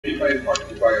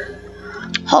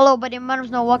Hello, buddy. My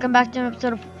name's Noah. Welcome back to an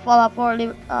episode of Fallout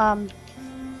 4. I'm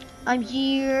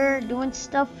here doing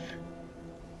stuff.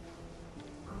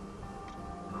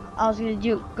 I was gonna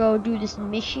go do this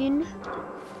mission.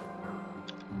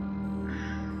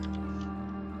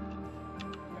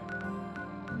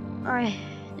 Alright,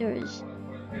 there's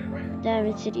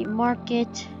Diamond City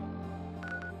Market.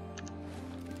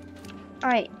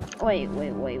 Alright, wait,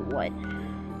 what?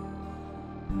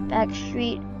 Back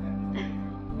street.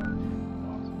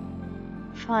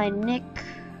 Find Nick.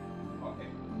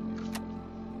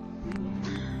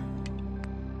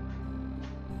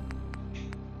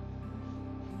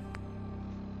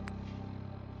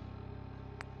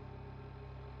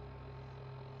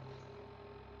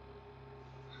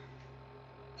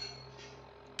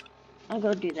 I'll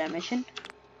go do that mission.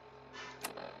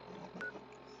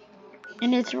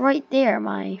 And it's right there,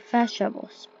 my fast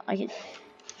travels. I can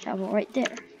travel right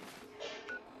there.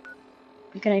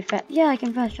 Can I yeah, I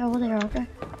can fast travel there, okay.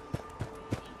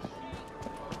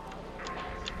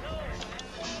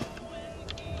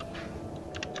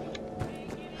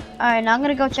 Alright, now I'm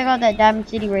gonna go check out that Diamond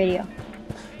City radio.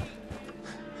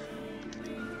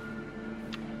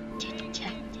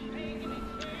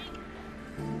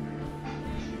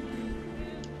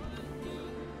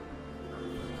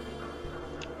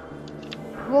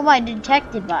 Who am I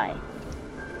detected by?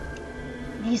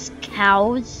 These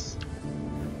cows?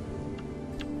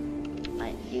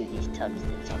 I knew these tubs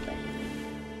did something.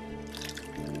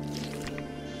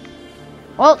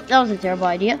 Well, that was a terrible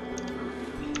idea.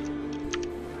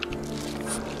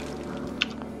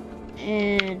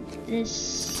 And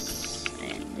this,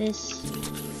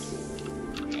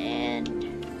 and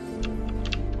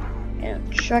a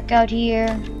truck out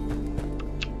here.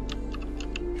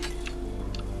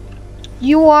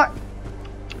 You are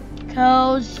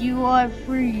cows, you are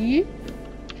free.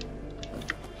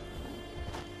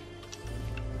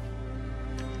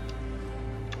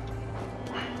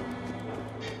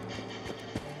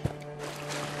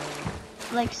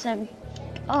 Like some,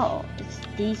 oh, it's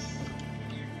these.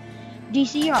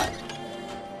 DCR.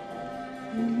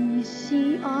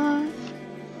 DCR.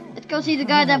 Let's go see the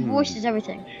guy that voices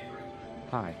everything.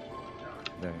 Hi.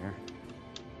 There.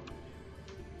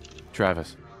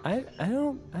 Travis. I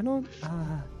don't,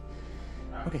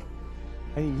 okay.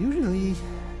 I usually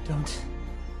don't.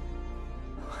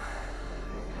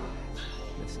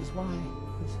 This is why.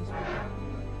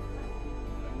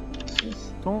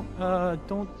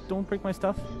 Don't break my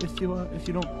stuff if you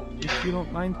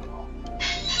don't mind.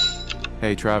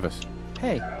 Hey, Travis.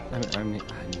 Hey, I'm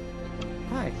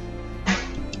hi.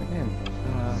 Again.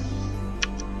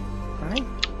 Hi.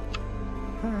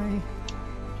 Hi.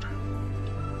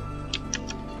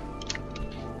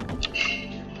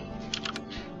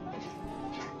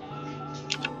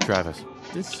 Travis.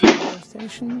 This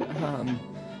station,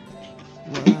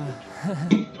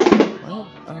 well,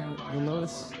 you'll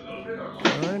notice there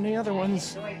aren't any other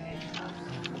ones.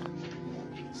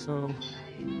 So.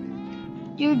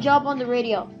 Do job on the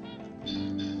radio.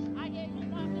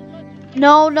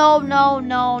 No. Turn that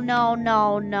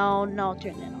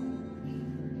on.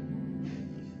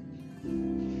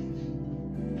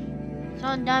 It's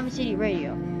on Diamond City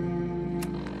Radio.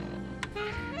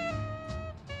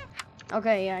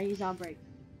 Okay, yeah, he's on break.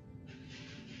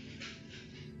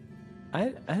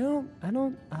 I don't,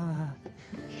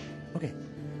 okay.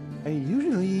 I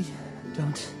usually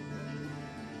don't.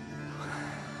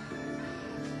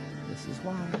 This is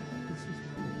why.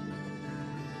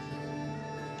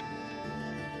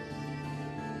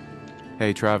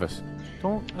 Hey, Travis.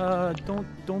 Don't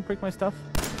break my stuff.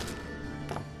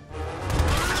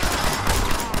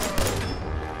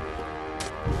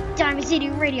 Diamond City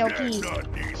Radio key.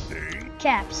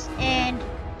 Caps and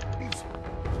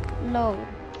load.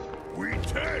 We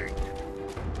take.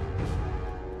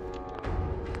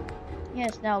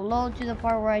 Yes, now load to the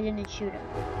part where I didn't shoot him.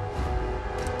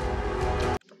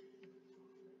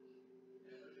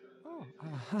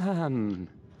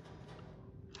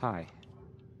 Hi.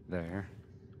 There.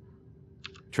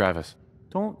 Travis.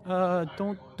 Don't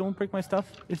break my stuff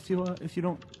if you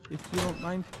don't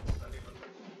mind.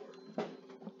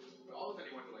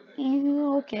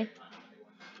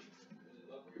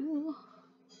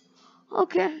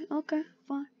 Okay. Okay,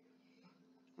 fine.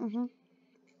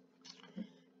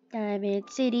 Diamond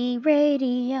City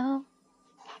Radio.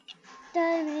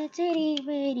 Diamond City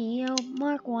Radio.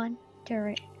 Mark 1.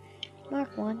 Turret.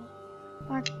 Mark 1.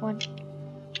 Mark 1.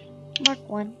 Mark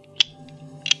 1.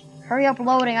 Hurry up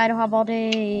loading. I don't have all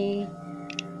day.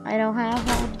 I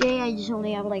just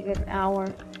only have like an hour.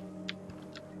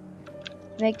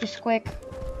 Make this quick.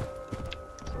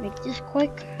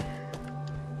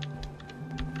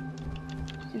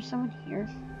 there someone here?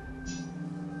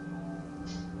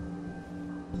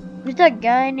 Who's that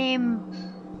guy named?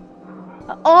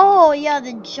 Oh yeah,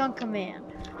 the junk man.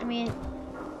 I mean,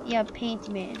 yeah, paint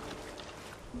man.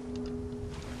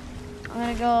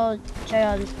 I'm gonna go check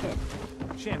out this kid.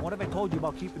 Shan, what have I told you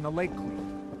about keeping the lake clean?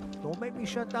 Don't make me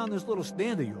shut down this little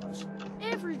stand of yours.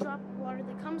 Every drop of water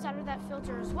that comes out of that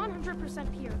filter is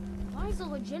 100% pure. Why is a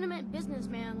legitimate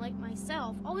businessman like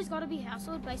myself always gotta be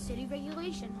hassled by city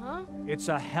regulation, huh? It's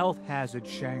a health hazard,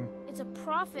 Shang. It's a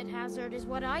profit hazard is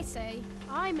what I say.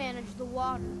 I manage the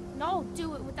water, and I'll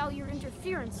do it without your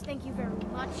interference, thank you very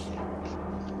much.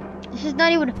 This is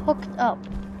not even hooked up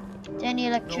to any No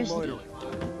electricity. loitering.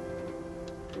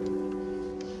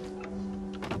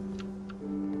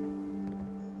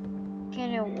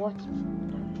 Can't know what.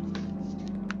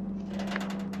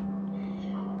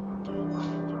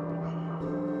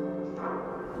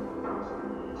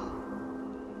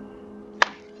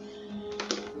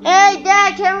 Hey,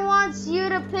 Dad, Kevin wants you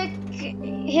to pick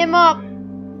him up.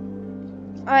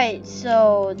 Alright,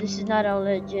 so this is not a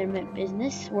legitimate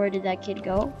business. Where did that kid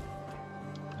go?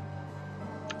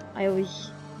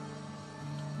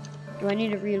 Do I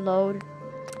need to reload?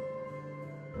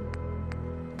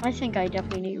 I think I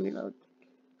definitely need to reload.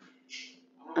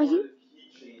 Are you?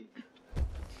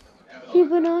 You've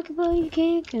been occupied, you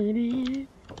can't come in.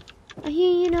 I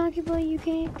hear you knocking, but you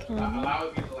can't come in.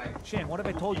 Shan, what have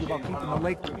I told you about keeping the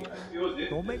lake clean?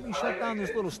 Don't make me shut down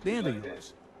this little stand of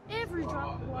yours. Every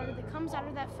drop of water that comes out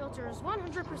of that filter is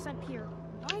 100% pure.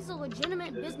 Why is a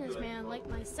legitimate businessman like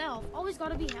myself always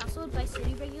gotta be hassled by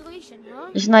city regulation,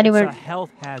 huh? It's not It's even. a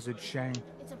health hazard, Shang.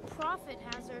 It's a profit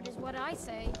hazard is what I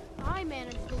say. I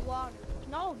manage the water,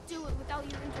 and I'll do it without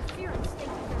your interference, thank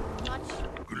you very much.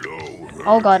 Glow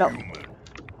Oh god, herd oh. human.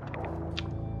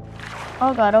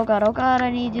 Oh god, oh god, oh god, I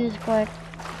need to do this quick.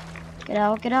 Get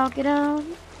out, get out, get out.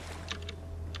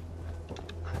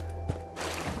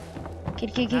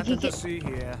 Nothing to Get. see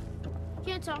here.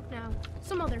 Can't talk now.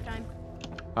 Some other time.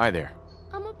 Hi there.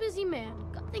 I'm a busy man.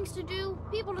 Got things to do,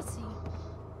 people to see.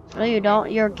 No, you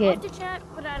don't, you're a kid. Love to chat,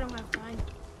 but I don't have time.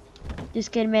 This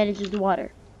kid manages the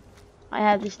water. I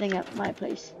have this thing at my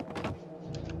place.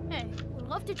 Hey, would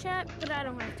love to chat, but I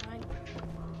don't have time.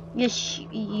 Yes,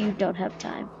 you don't have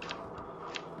time.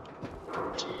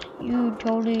 You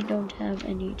totally don't have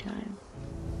any time.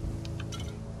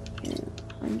 You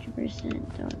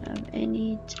 100% don't have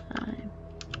any time.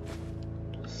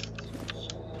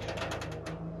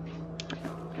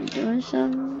 I'm doing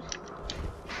something.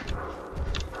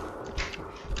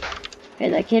 Okay,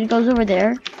 that kid goes over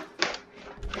there.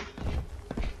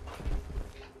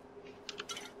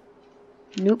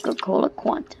 Nuka-Cola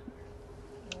Quantum.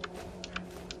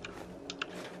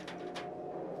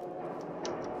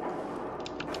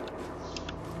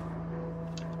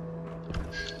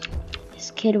 This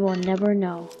kid will never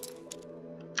know.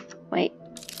 Wait.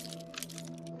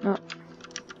 No.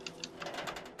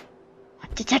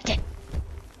 Detect it.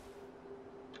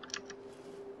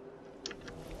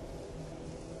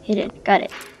 Hidden. Got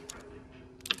it.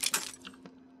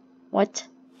 What?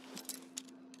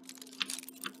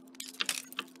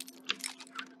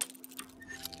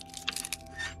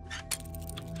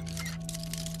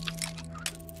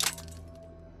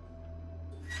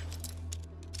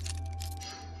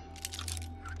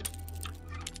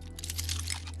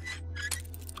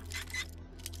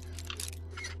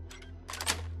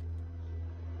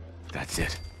 That's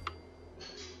it.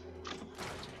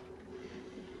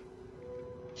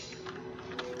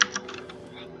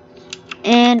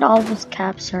 And all those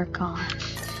caps are gone.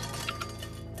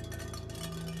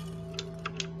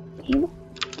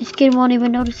 This kid won't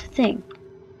even notice a thing.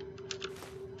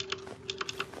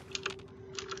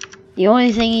 The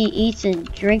only thing he eats and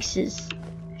drinks is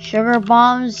sugar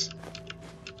bombs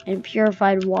and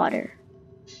purified water.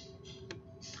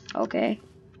 Okay.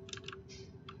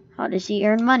 How does he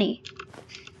earn money?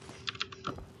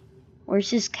 Where's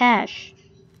his cash?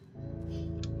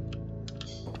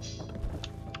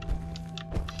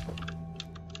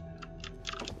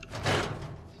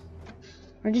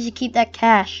 Where does he keep that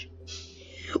cash?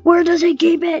 Where does he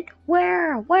keep it?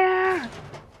 Where?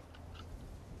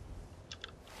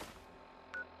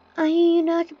 I hear you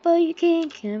knocking, but you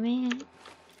can't come in.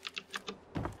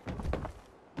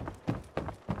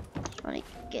 Just wanna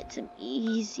get some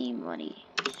easy money.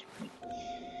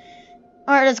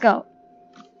 Alright, let's go.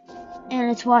 And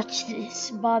let's watch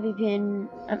this bobby pin.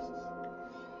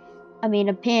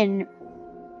 A pin.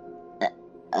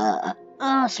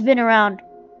 Spin around.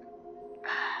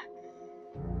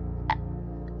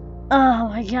 Oh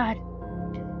my god.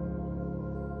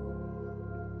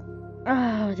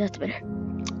 Oh, that's better.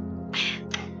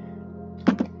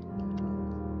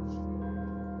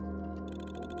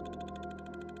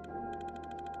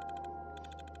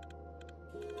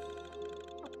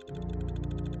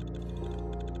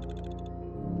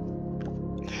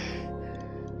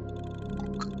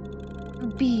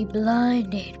 be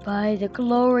blinded by the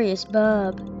glorious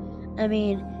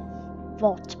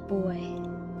Vault Boy.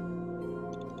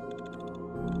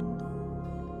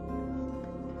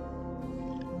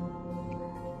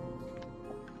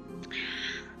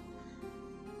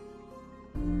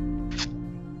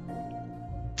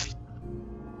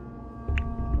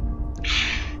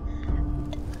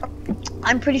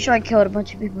 I'm pretty sure I killed a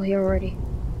bunch of people here already.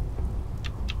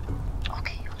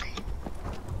 Okay.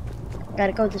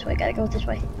 Gotta go this way, Have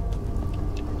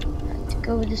to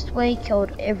go this way,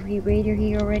 killed every raider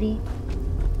here already.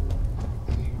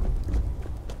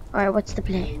 Alright, what's the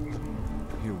plan?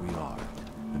 Here we are.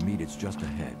 The meet is just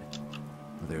ahead.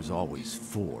 There's always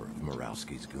 4 of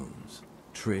Murawski's goons.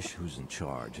 Trish, who's in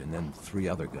charge, and then 3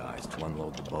 other guys to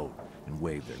unload the boat and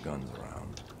wave their guns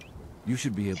around. You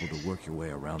should be able to work your way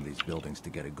around these buildings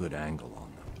to get a good angle on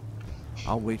them.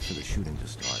 I'll wait for the shooting to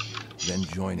start, then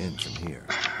join in from here.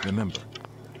 Remember,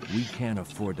 we can't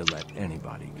afford to let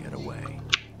anybody get away.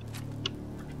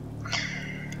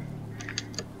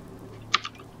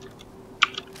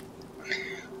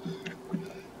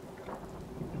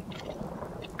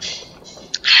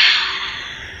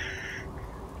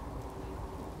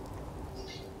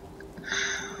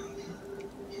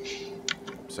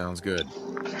 Sounds good.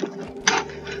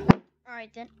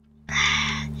 Alright then.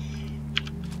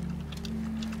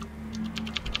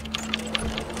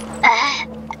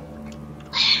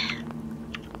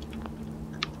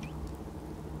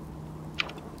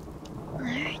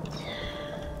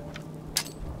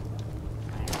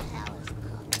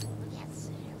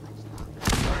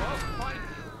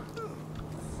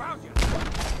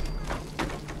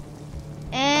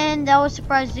 And that was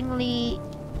surprisingly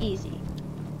easy.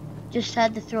 Just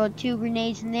had to throw 2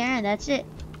 grenades in there and that's it.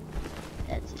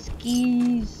 That's his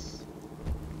keys,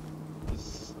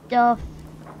 his stuff.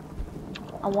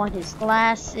 I want his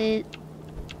glasses.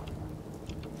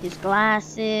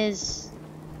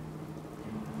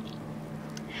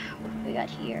 What do we got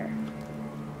here?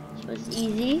 This was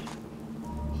easy.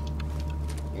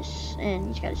 This, and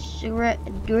he's got a cigarette, a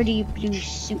dirty blue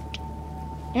suit,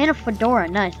 and a fedora.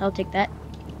 Nice, I'll take that.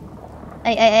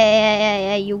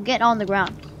 Hey, you get on the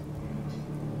ground.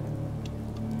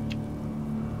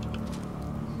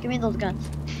 Give me those guns.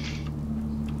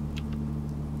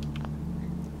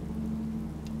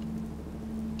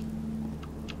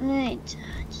 Right.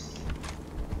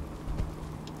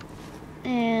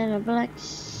 And a black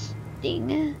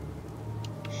sting.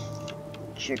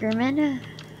 Sugarman. How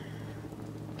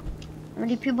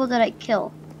many people did I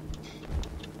kill?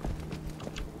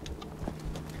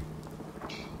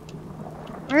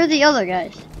 Where are the other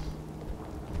guys?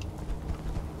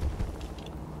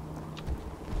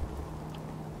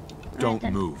 Don't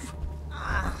move.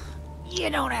 You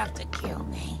don't have to kill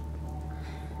me.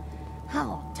 I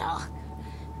won't talk.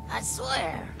 I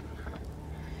swear.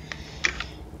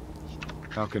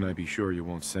 How can I be sure you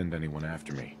won't send anyone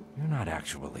after me? You're not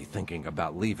actually thinking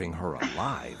about leaving her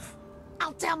alive.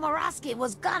 I'll tell Murawski it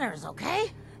was gunners,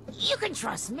 okay? You can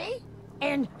trust me.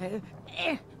 And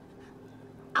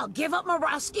I'll give up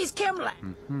Murawski's chem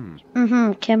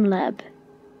lab. Chem lab.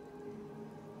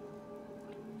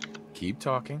 Keep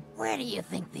talking. Where do you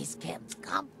think these chems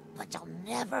come? But you'll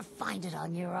never find it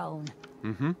on your own.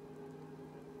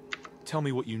 Tell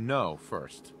me what you know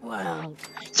first. Well,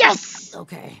 Yes!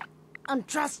 okay. I'm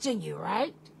trusting you,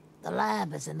 right? The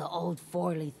lab is in the old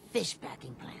Forley fish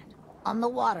packing plant on the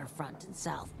waterfront in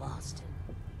South Boston.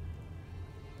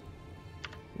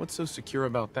 What's so secure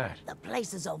about that? The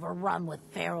place is overrun with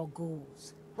feral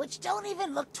ghouls, which don't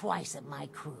even look twice at my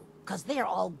crew, because they're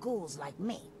all ghouls like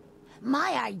me.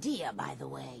 My idea, by the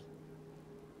way.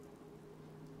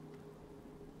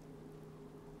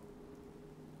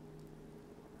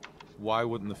 Why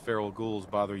wouldn't the feral ghouls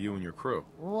bother you and your crew?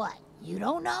 What, you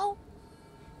don't know?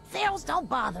 Ferals don't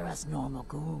bother us normal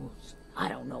ghouls. I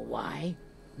don't know why.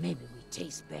 Maybe we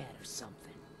taste bad or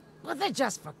something. But they're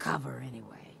just for cover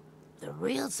anyway. The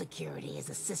real security is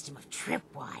a system of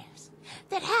tripwires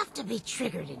that have to be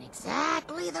triggered in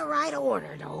exactly the right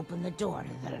order to open the door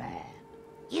to the lab.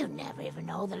 You never even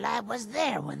know the lab was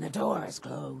there when the door is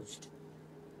closed.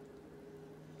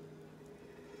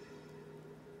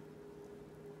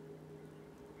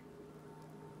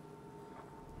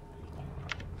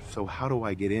 So how do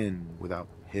I get in without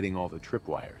hitting all the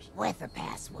tripwires? With a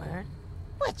password,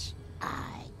 which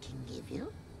I can give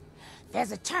you.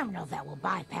 There's a terminal that will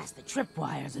bypass the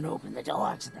tripwires and open the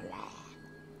door to the lab.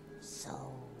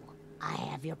 So, I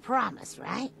have your promise,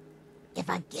 right? If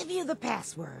I give you the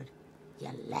password, you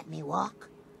let me walk?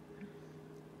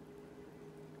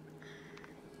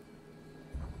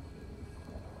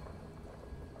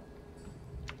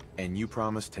 And you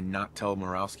promised to not tell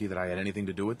Morowski that I had anything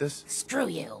to do with this? Screw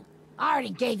you. I already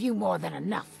gave you more than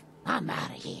enough. I'm out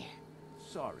of here.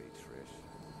 Sorry,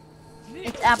 Trish.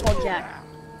 It's Applejack.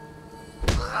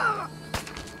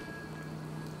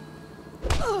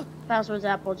 Password's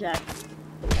Applejack.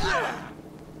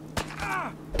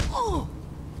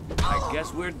 I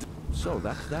guess we're... So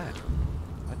that's that.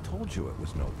 I told you it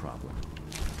was no problem.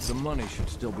 The money should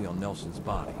still be on Nelson's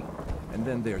body. And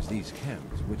then there's these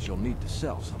chems, which you'll need to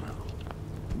sell somehow.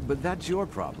 But that's your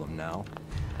problem now.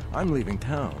 I'm leaving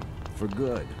town. For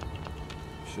good.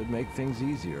 Should make things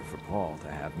easier for Paul to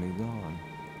have me gone.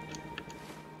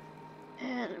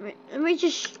 Let me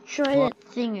just try that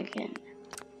thing again.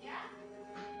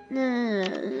 No.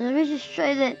 Let me just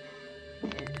try that.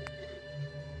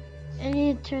 I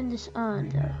need to turn this on,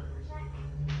 though.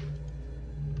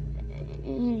 I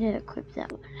need to equip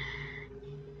that one.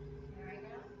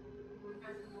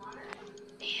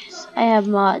 Yes, I have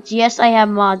mods. Yes, I have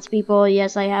mods, people.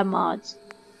 Yes, I have mods.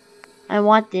 I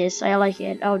want this. I like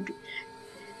it. I'll do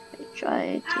that.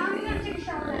 Try to...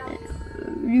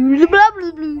 Blah,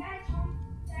 blah, blah.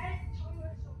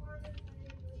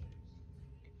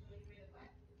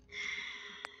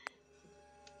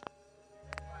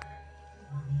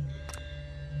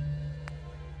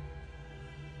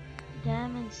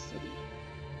 Diamond City.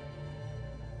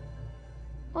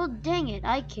 Oh, dang it.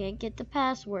 I can't get the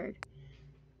password.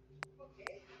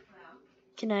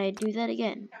 Can I do that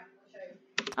again?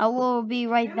 I will be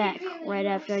right back, right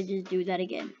after I just do that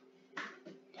again.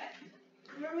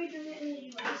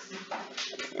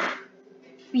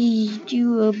 We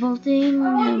do a both thing,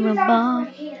 I'm a bob.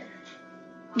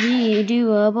 We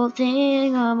do a both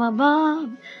thing, I'm a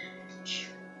bob.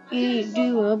 We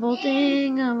do a both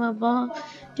thing, I'm a bob.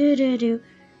 Do.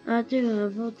 I do a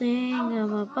both thing,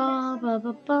 I'm a bob, bob,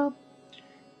 bob, bob.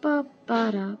 Ba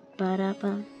ba da ba da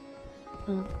ba.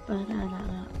 Ba ba da da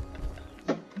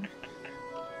da.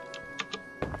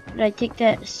 Did I take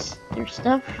their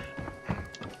stuff?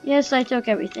 Yes, I took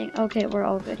everything. Okay, we're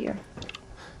all good here.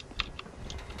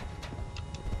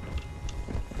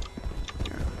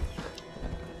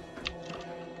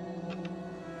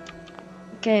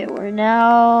 Okay, we're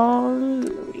now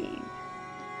loading.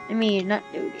 I mean, not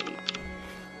loading.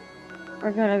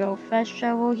 We're gonna go fast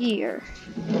travel here.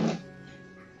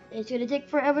 It's gonna take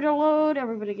forever to load.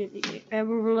 Everybody gonna take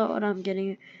forever to load. I'm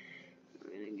gonna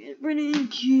get ready.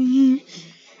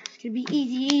 It's gonna be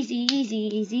easy.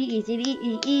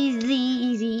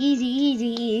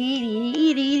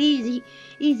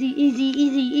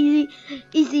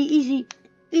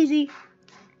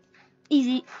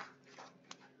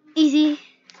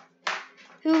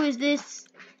 Who is this?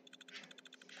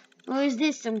 Who is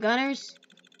this? Some gunners?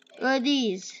 Who are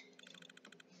these?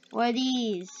 What are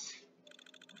these?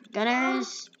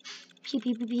 Gunners? Pew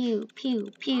pew pew pew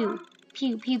pew pew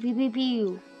pew pew pew pew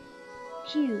pew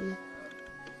pew.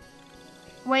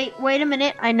 Wait a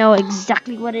minute. I know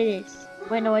exactly what it is.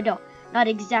 Wait, no, I don't. Not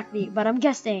exactly, but I'm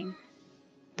guessing.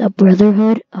 The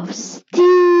Brotherhood of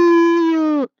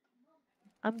Steel.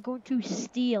 I'm going to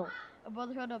steal. A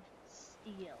Brotherhood of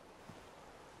Steel.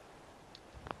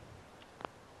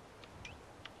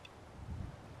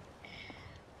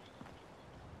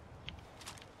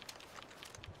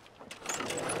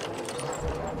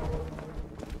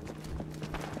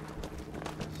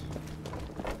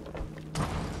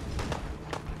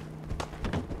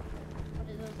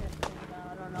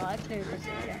 I cleared this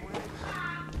area.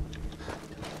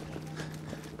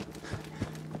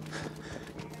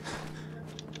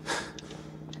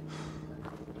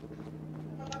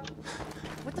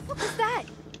 What the fuck is that?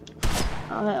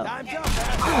 Oh, hell. Time's up,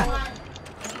 asshole.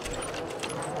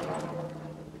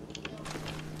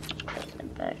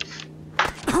 Impacts.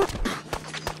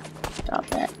 Stop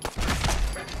that.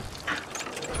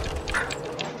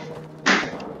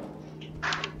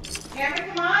 Cameron,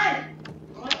 come on!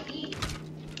 I want to eat.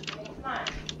 Come on.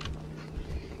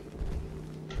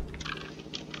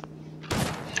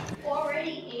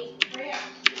 Already ate.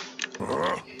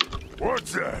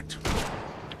 What's that?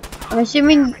 I'm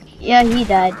assuming, yeah, he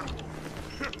died.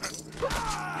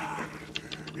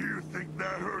 You think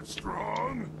that hurts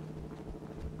strong?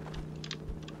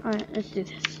 Alright, let's do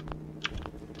this.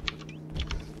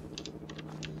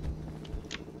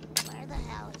 Where the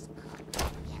hell is Cook? I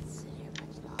can't sit here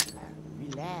much longer.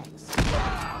 Relax.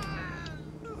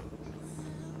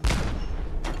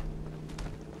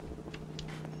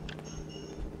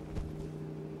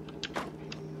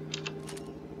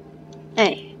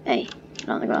 Hey, get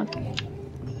on the ground. Okay,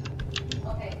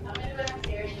 I'm gonna go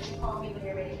downstairs. Just call me when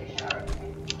you're ready to shower.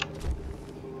 Okay?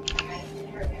 Alright,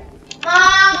 hurry up.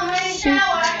 Mom, I'm ready to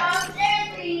shower. Come upstairs,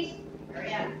 please.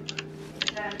 Hurry up.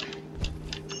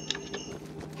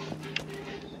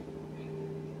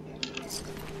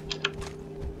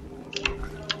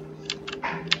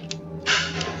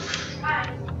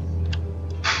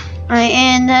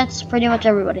 And that's pretty much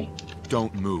everybody.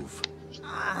 Don't move.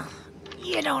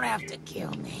 You don't have to kill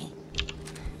me.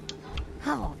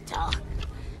 I won't talk.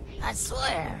 I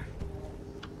swear.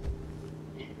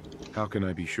 How can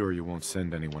I be sure you won't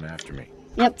send anyone after me?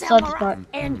 Yep, Tell that's the part.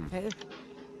 And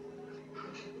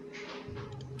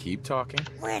Keep talking.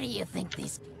 where do you think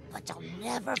these? But you'll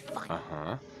never find.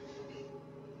 Uh-huh.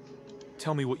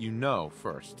 Tell me what you know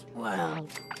first. Well,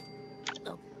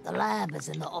 the lab is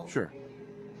in the old. Sure.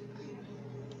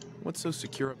 What's so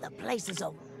secure? The place is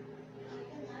over.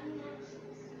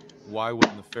 Why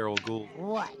wouldn't the feral ghoul...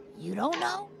 What? You don't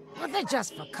know? Well, they're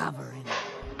just for cover anyway.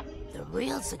 The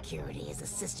real security is a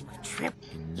system of trip.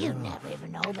 You never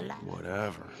even know the lab.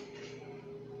 Whatever.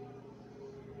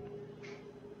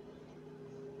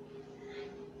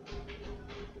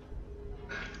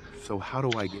 So how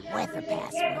do I get... With a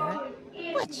password.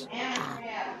 Which,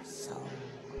 so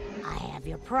I have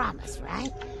your promise,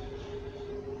 right?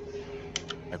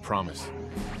 I promise.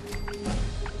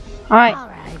 Alright. All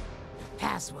right.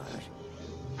 Password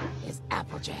is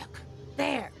Applejack.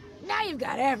 There. Now you've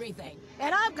got everything,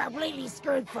 and I'm completely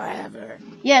screwed forever.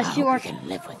 Yes, you I are. hope you can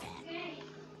live with that.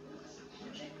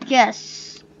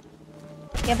 Yes.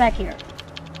 Get back here.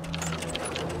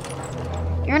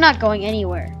 You're not going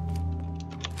anywhere.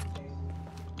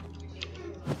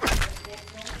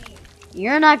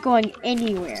 You're not going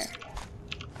anywhere.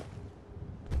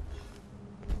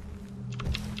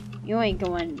 You ain't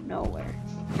going nowhere.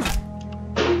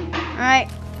 Alright.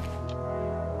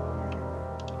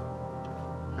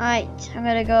 Alright, I'm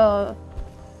gonna go.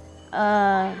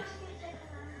 I'm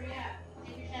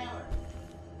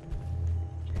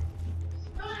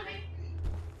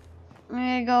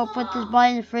gonna go put this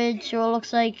body in the fridge so it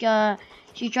looks like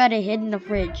she tried to hide in the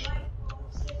fridge.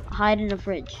 Hide in the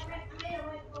fridge.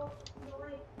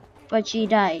 But she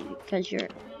died because your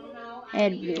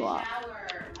head blew off.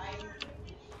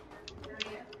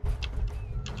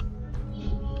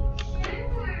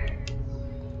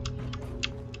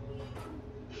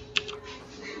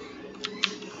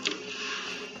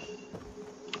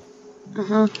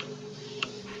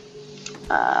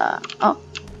 Oh.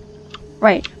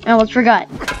 Right, I almost forgot.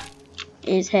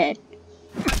 His head.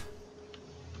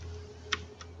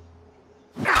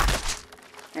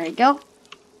 There we go.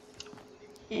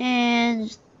 And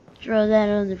just throw that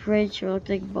on the fridge. So it looks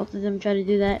like both of them try to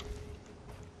do that.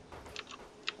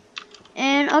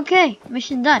 And okay,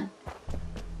 mission done.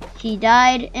 He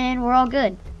died and we're all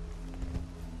good.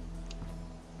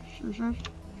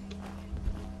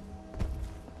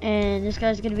 And this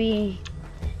guy's gonna be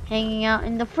hanging out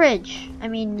in the fridge. I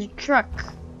mean, the truck.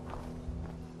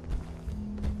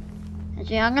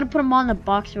 Actually, I'm gonna put him on the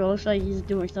box where it looks like he's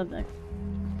doing something.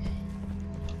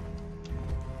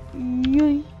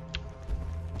 Yay.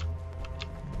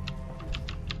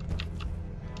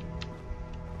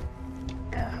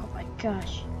 Oh my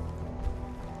gosh.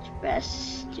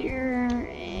 Faster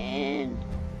and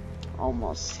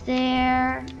almost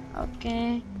there.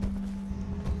 Okay.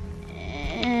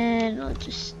 And let's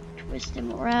just twist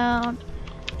him around.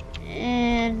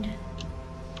 And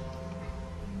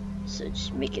so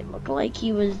just make it look like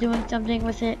he was doing something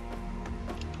with it.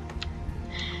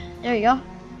 There you go.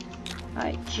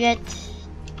 Alright, jet.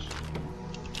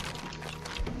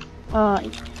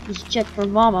 He's jet for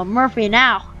Mama Murphy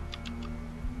now.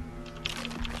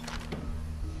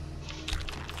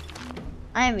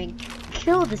 I haven't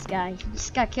killed this guy. He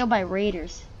just got killed by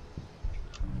raiders.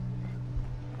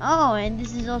 Oh, and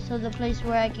this is also the place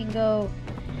where I can go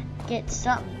get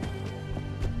something.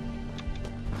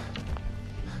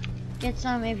 Get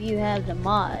some if you have the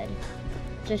mod.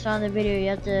 Just on the video, you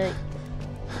have to.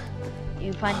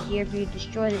 You can find it here if you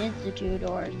destroy the institute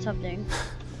or something.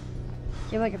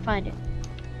 See if I can find it.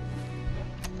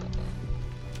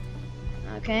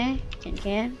 Okay,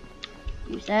 can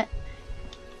use that.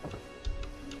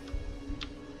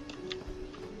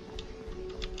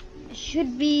 It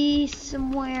should be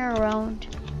somewhere around.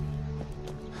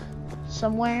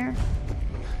 Somewhere.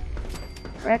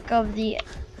 Wreck of the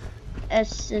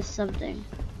S is something.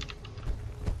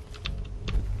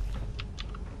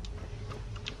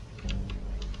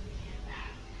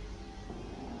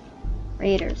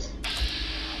 Raiders.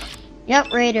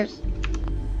 Yep, raiders.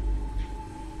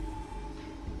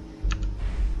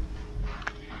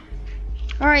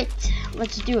 Alright,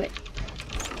 let's do it.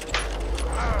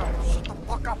 Shut the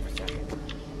fuck up a second.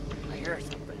 I hear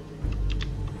something.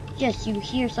 Yes, you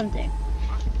hear something.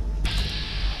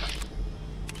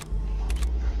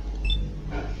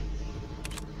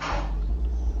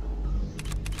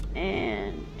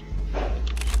 And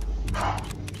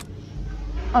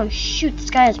oh shoot, this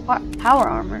guy has power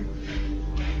armor.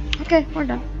 Okay, we're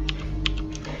done.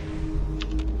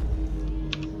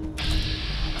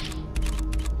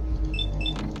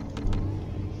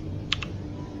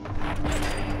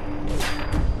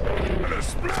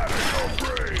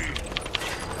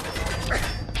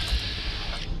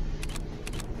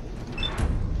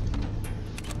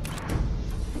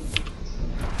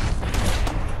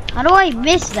 How do I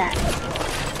miss that?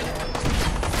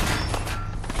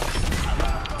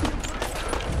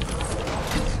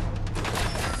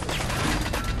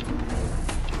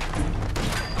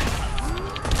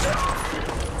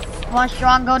 Come on,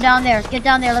 Strong, go down there. Get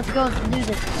down there. Let's go do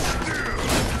this.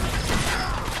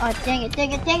 Oh, dang it,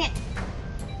 dang it, dang it.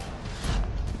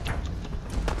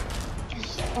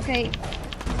 Yes, okay.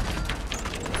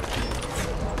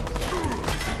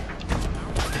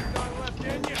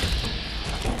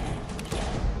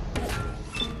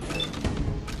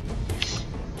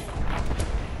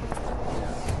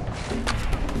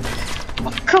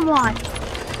 Oh, come on.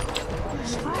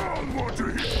 Strong want to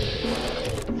hit.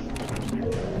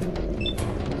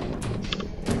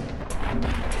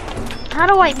 How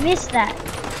do I miss that?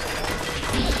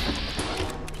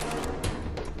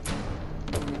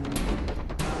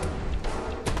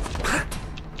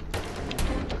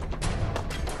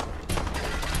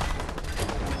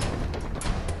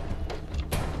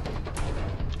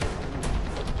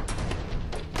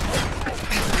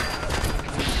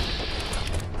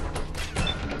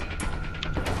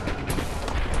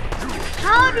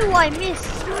 How do I miss?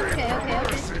 Okay, okay,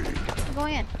 okay. I'm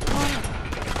going in. I'm going in.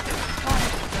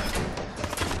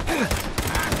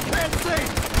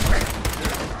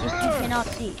 Just you cannot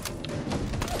see.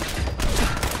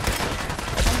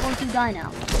 I'm going to die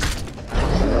now.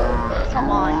 Come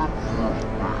on.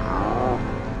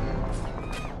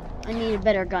 I need a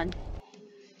better gun.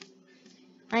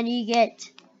 I need to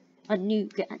get a new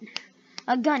gun.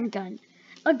 A gun.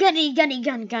 A gunny gun. A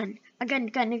gun. A gun. A gun.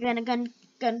 A gun.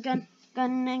 And a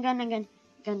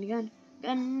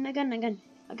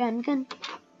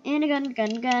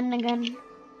gun.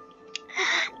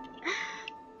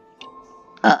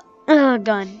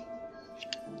 Gun.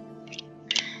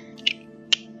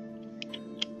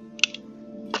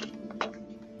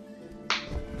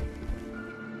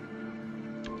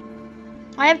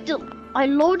 I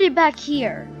loaded back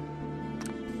here.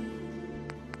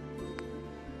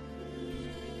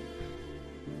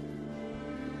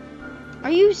 Are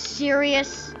you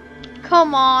serious?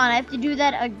 Come on, I have to do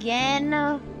that again.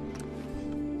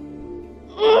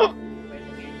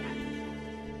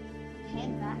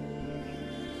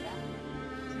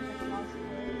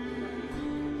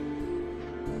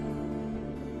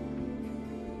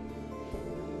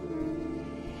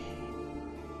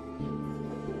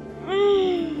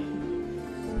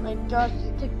 My gosh,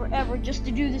 it took forever just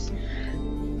to do this.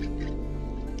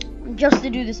 Just to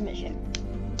do this mission.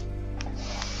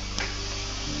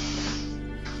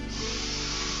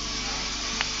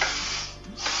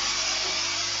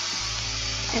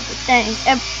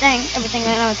 Everything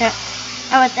I know that.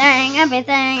 Everything, and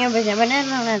everything, and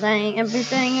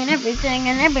everything,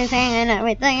 and everything, and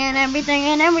everything, and everything, and everything,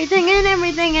 and everything, and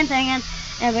everything, and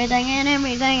everything,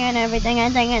 and everything,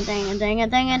 and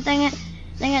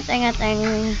everything, and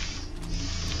thing.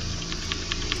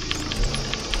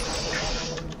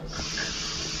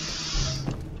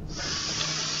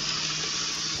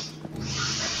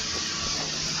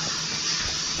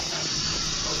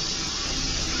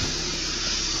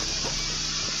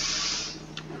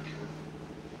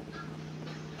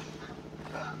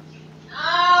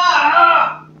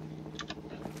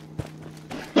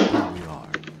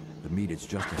 It's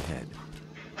just ahead.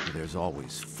 There's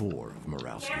always 4 of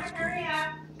Murawski's goons.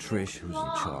 Trish, who's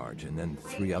in charge, and then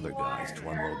 3 other guys to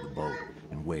unload the boat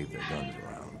and wave their guns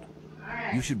around.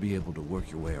 You should be able to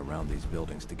work your way around these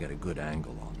buildings to get a good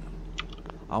angle on them.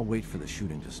 I'll wait for the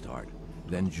shooting to start,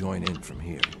 then join in from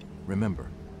here. Remember,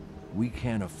 we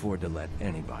can't afford to let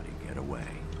anybody get away.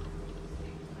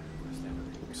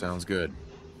 Sounds good.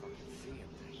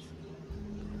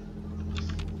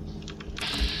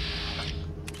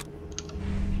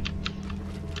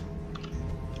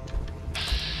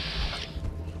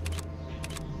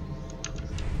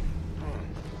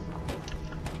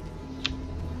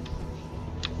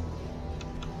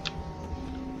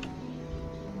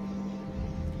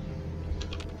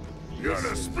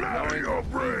 Gonna splatter your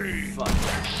brain!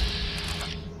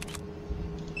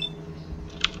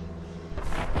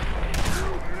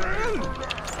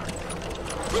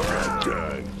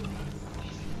 Dead.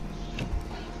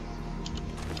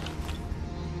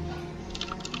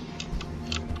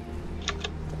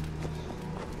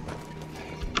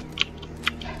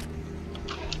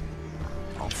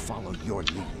 I'll follow your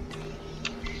lead.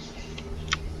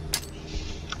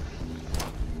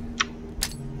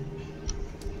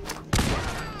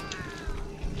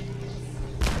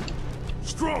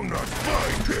 Strong not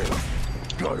fine, kid.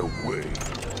 Got away.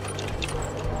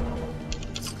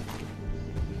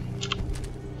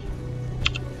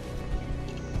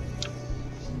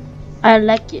 I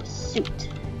like your suit.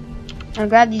 I'll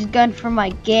grab these guns from my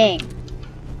gang.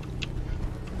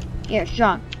 Here,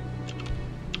 strong.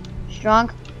 Strong.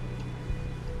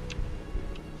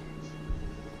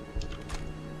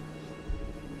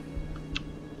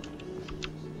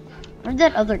 Where'd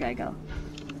that other guy go?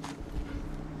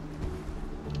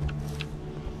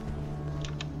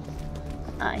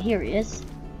 Here he is.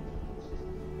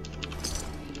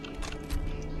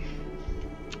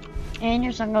 And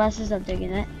your sunglasses, I'm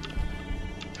taking that.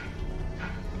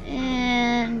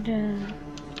 And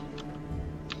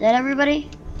is that everybody?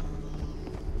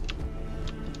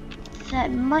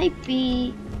 That might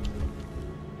be.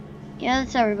 Yeah,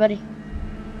 that's everybody.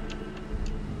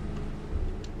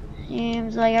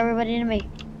 Seems like everybody to me.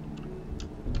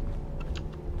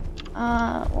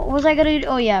 What was I gonna do?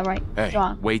 Oh yeah, right. Hey,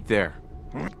 Strong. wait there.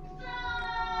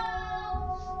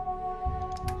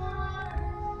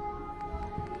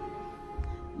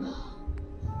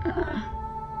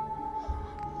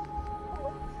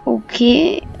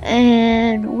 Okay,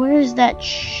 and where's that?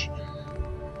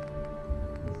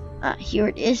 Here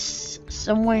it is,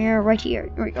 somewhere right here.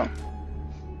 Here we go.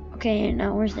 Okay,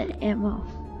 now where's that ammo?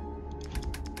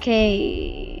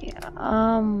 Okay,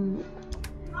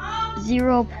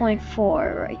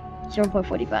 0.4, right?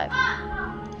 0.45. There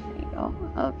you go.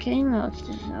 Okay, now let's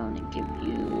just only give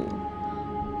you.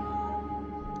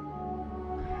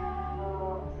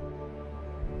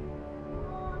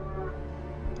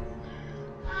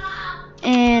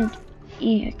 And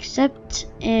accept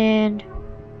and.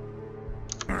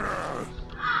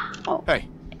 Oh. Hey.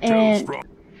 And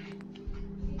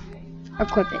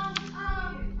equip it.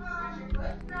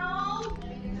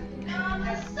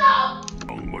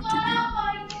 What to do?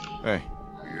 Hey.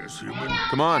 Yes, human.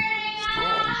 Come on.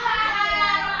 Strong.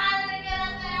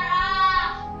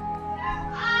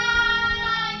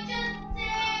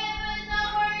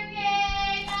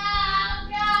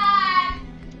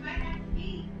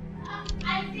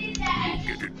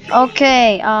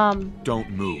 Okay, Don't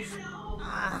move.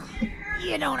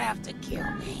 You don't have to kill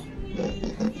me.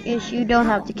 Yes, you don't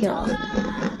have to kill me.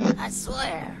 I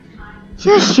swear.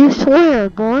 Yes, you swear,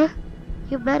 boy.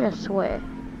 You better swear.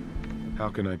 How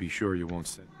can I be sure you won't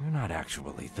say? You're not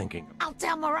actually thinking. I'll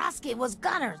tell Morosky it was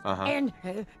gunners. Uh-huh. And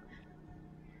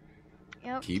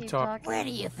Yep, Keep talking. where do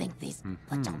you think these?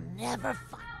 But you'll never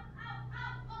find.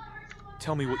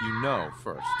 Tell me what you know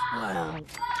first. Well,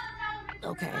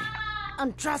 okay.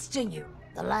 I'm trusting you.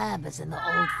 The lab is in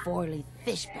the old Forley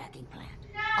fish packing plant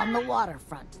on the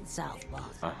waterfront in South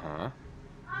Boston. Uh-huh.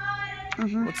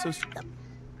 Mm-hmm. What's so?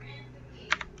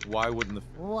 Why wouldn't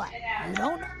the? What? You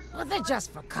don't know? Well, they're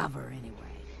just for cover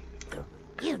anyway.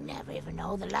 You never even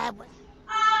know the lab was.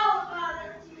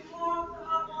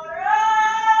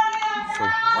 So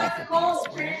With the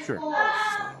password. sure.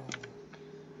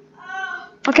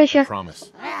 Okay, sure.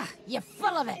 Promise. Ah, you're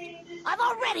full of it. I've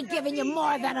already given you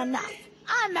more than enough.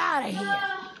 I'm out of here.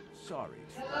 Sorry,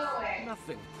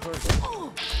 nothing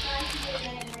personal.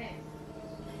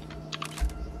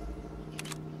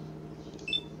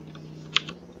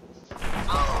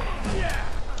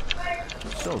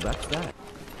 So that's that.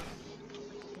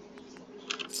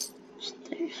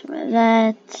 There's some of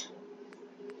that.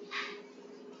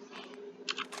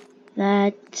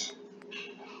 That.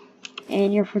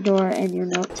 And your fedora and your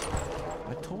note.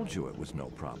 I told you it was no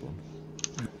problem.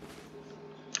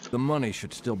 The money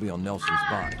should still be on Nelson's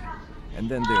body. And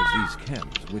then there's these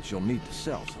chems, which you'll need to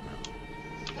sell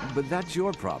somehow. But that's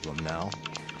your problem now.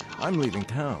 I'm leaving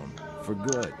town. For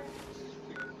good.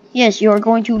 Yes, you are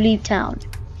going to leave town.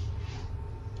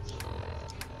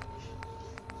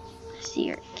 See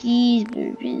your keys,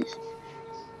 movements.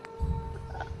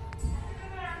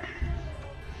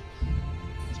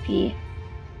 SP.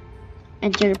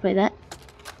 Enter to play that.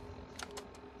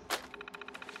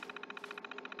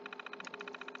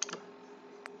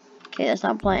 Okay, that's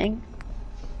not playing.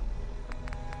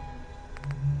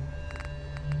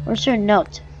 Where's your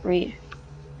note? Read.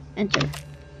 Enter.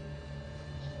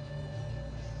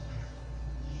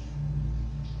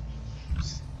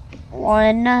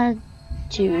 One,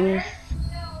 2,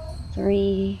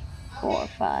 3, 4,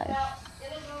 5.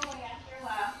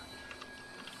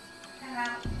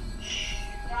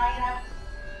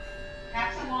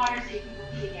 Have some water so you can go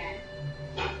pee again.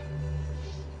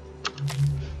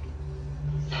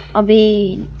 I'll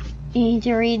be needing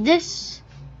to read this.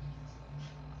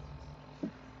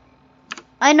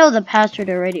 I know the password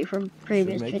already from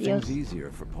previous Should make videos. things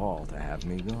easier for Paul to have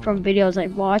me go. From videos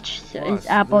I've watched. Plus, It's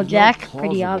Applejack, there's no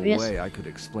pretty plausible obvious. way I could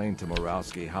explain to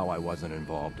Morowski how I wasn't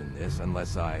involved in this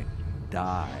unless I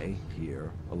die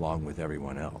here along with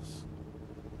everyone else.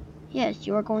 Yes,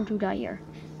 you are going to die here.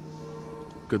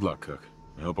 Good luck, Cook.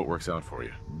 I hope it works out for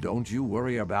you. Don't you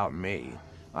worry about me.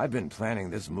 I've been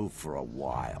planning this move for a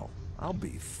while. I'll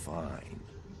be fine.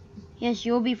 Yes,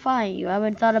 you'll be fine. You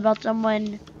haven't thought about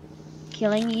someone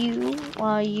killing you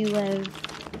while you go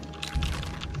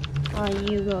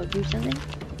do something?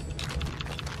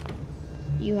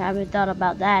 You haven't thought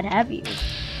about that, have you?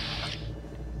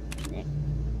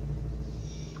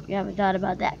 You haven't thought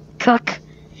about that, cook.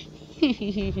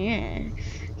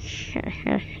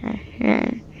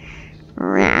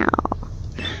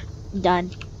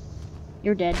 Done.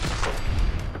 You're dead.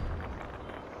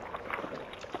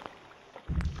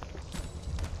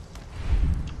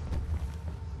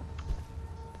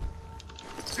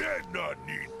 Dead not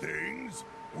need things.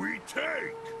 We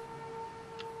take.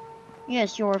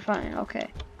 Yes, you're fine. Okay.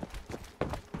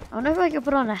 I wonder if I could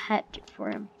put on a hat for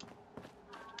him.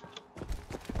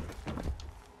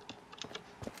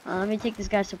 Let me take this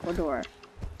guy to fedora.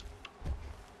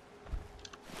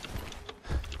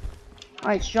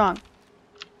 Alright, strong.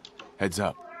 Heads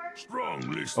up.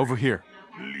 Strong listen. Over here.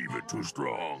 Leave it to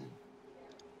strong.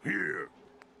 Here.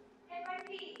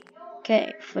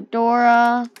 Okay,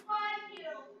 fedora.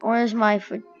 Where's my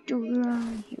fedora?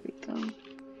 Here we go.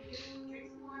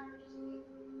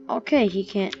 Okay, he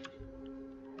can't.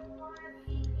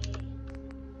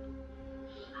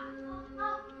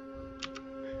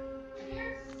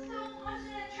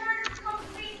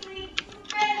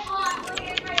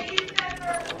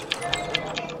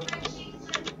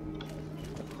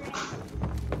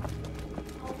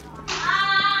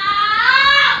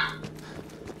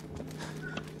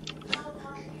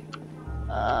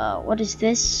 What is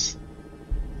this?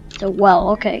 It's a well,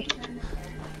 okay.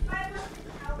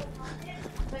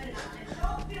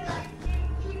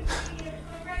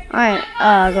 Alright,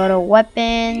 go to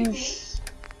weapons.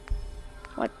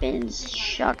 Weapons,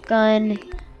 shotgun.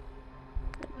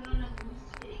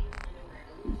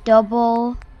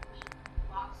 Double.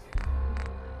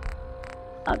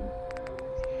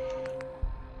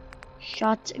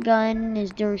 Shotgun.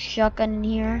 Is there a shotgun in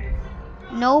here?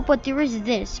 No, but there is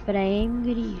this, but I am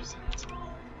gonna use it.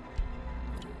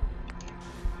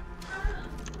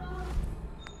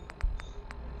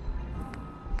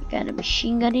 Got a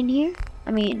machine gun in here.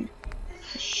 I mean,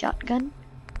 a shotgun.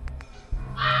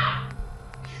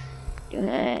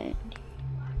 Good.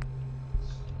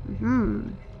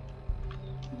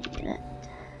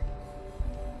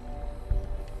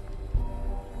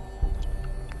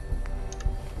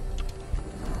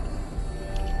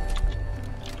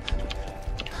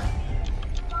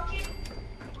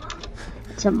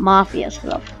 It's a mafia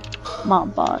stuff.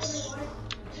 Mob boss.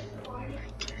 What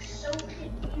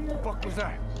the fuck was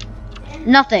that?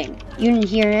 Nothing. You didn't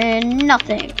hear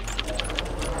nothing.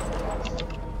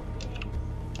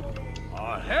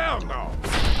 Oh, hell no.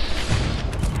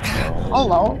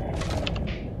 Hello.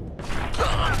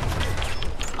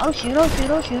 Oh shoot, oh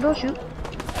shoot, oh shoot, oh shoot.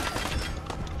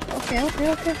 Okay, okay,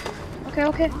 okay. Okay,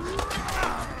 okay.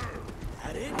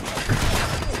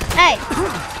 Hey!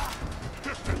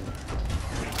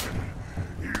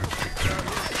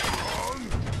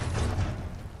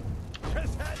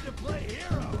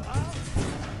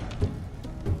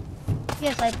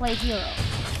 Yes, I played hero.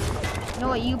 You know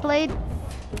what you played?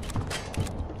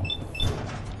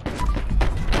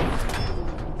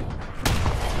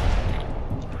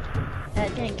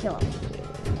 That didn't kill him.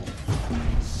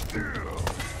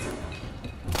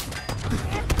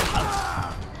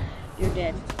 You're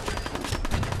dead.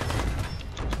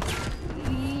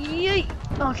 Yeet.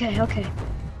 Okay, okay.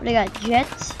 What do I got?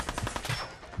 Jets?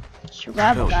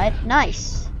 Survival guide.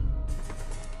 Nice.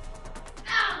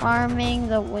 Farming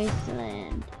the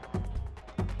wasteland.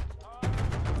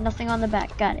 Nothing on the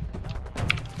back. Got it.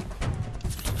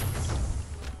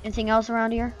 Anything else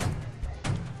around here?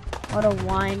 What a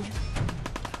wine.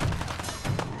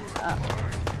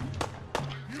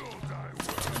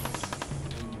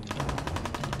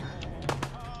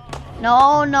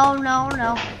 No, no, no,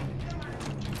 no.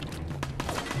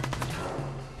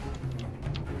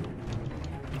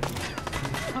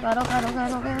 Oh god, oh god, oh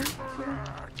god, oh god.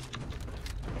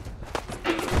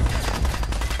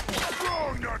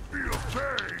 Strong not feel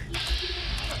pain.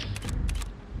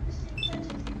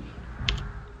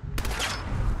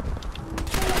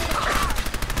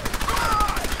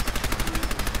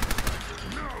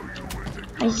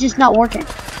 It's just not working.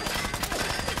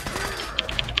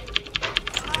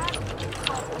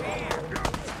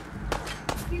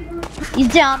 He's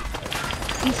down.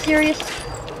 You serious?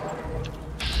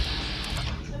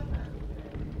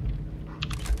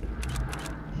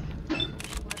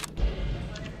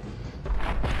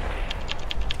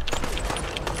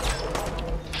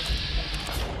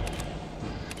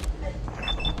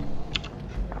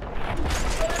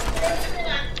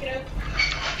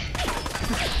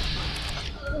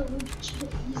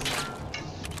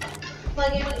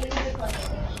 plug in. You need to plug in.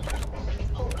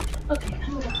 Okay,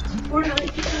 I'm gonna support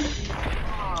it.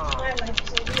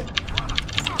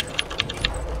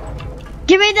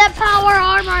 Give me that power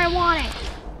armor, I want it.